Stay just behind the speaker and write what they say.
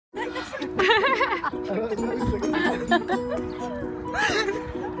So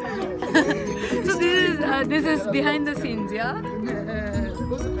this is behind the scenes, yeah?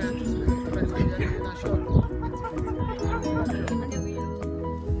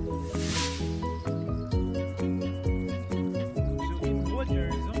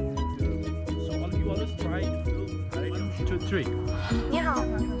 Ni hao.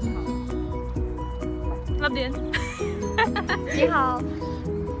 你好。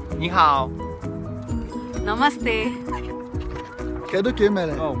你好。 Namaste.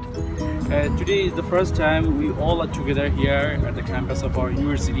 Today is the first time we all are together here at the campus of our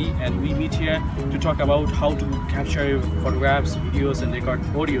university, and we meet here to talk about how to capture photographs, videos and record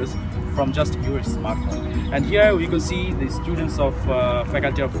audios from just your smartphone. And here we can see the students of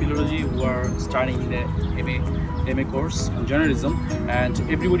Faculty of Philology who are starting the MA course on journalism, and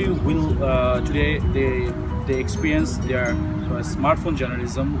everybody will today they experience their smartphone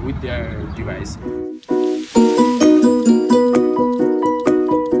journalism with their device.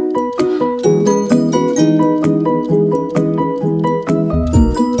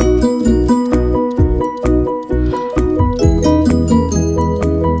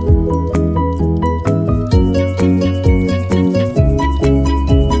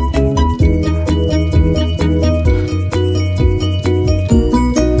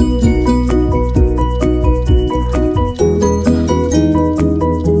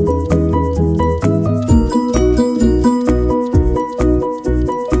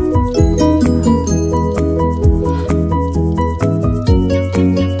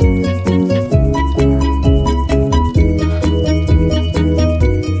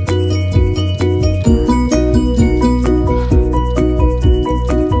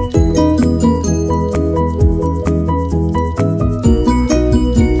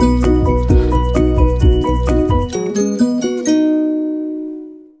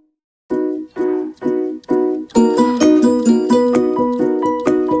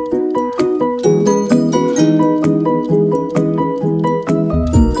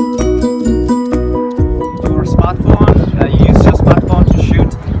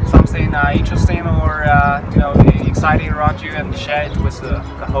 Interesting or exciting around you and share it with the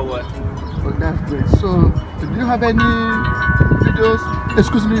whole world. Oh, that's great. So, do you have any videos?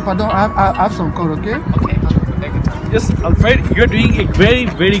 Excuse me, pardon, I have some code, okay? Okay, take your time. Yes, Alfred, you're doing a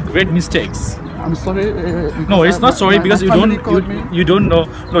very great mistakes. I'm sorry. No, it's not sorry because you don't know.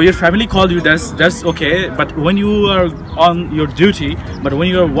 No, your family called you. That's okay. But when you are on your duty, but when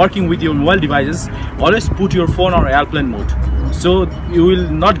you are working with your mobile devices, always put your phone on airplane mode. So you will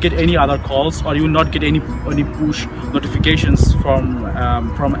not get any other calls, or you will not get any push notifications from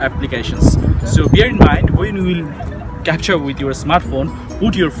applications. Okay. So bear in mind, when you will capture with your smartphone,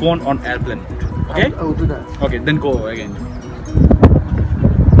 put your phone on airplane mode. Okay? I will do that. Okay, then go again.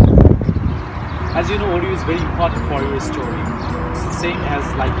 As you know, audio is very important for your story. It's the same as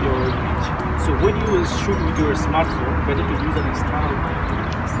like your image. So when you shoot with your smartphone, better to use an external mic,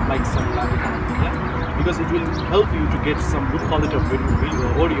 like some yeah? Because it will help you to get some good quality of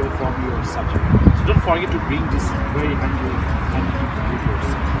video audio from your subject. So don't forget to bring this very handy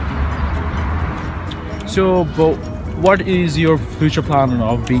videos. So, what is your future plan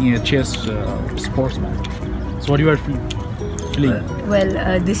of being a chess sportsman? So, what you are feeling?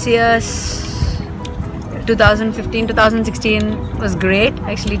 Well, this year's 2015-2016 was great.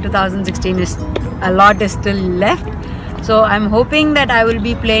 Actually, 2016 is a lot is still left. So I'm hoping that I will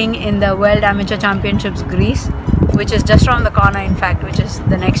be playing in the World Amateur Championships Greece, which is just around the corner, in fact, which is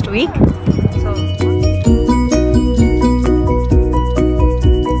the next week. So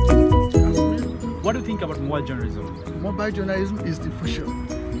what do you think about mobile journalism? Mobile journalism is the future.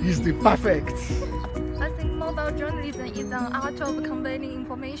 It's the perfect. I think mobile journalism is an art of conveying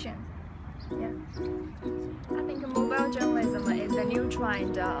information. Yeah. I think mobile journalism is a new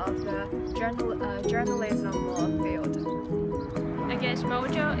trend of the journalism field. I guess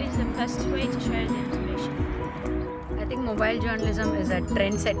Mojo is the best way to share the information. I think mobile journalism is a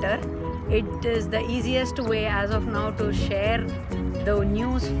trendsetter. It is the easiest way as of now to share the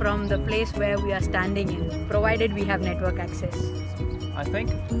news from the place where we are standing in, provided we have network access. I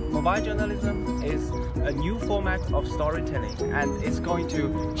think mobile journalism is a new format of storytelling, and it's going to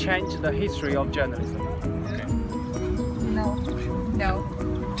change the history of journalism. Okay. No.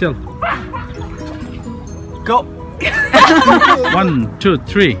 Till. Go! 1, 2,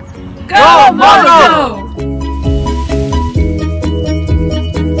 3. Go Mojo!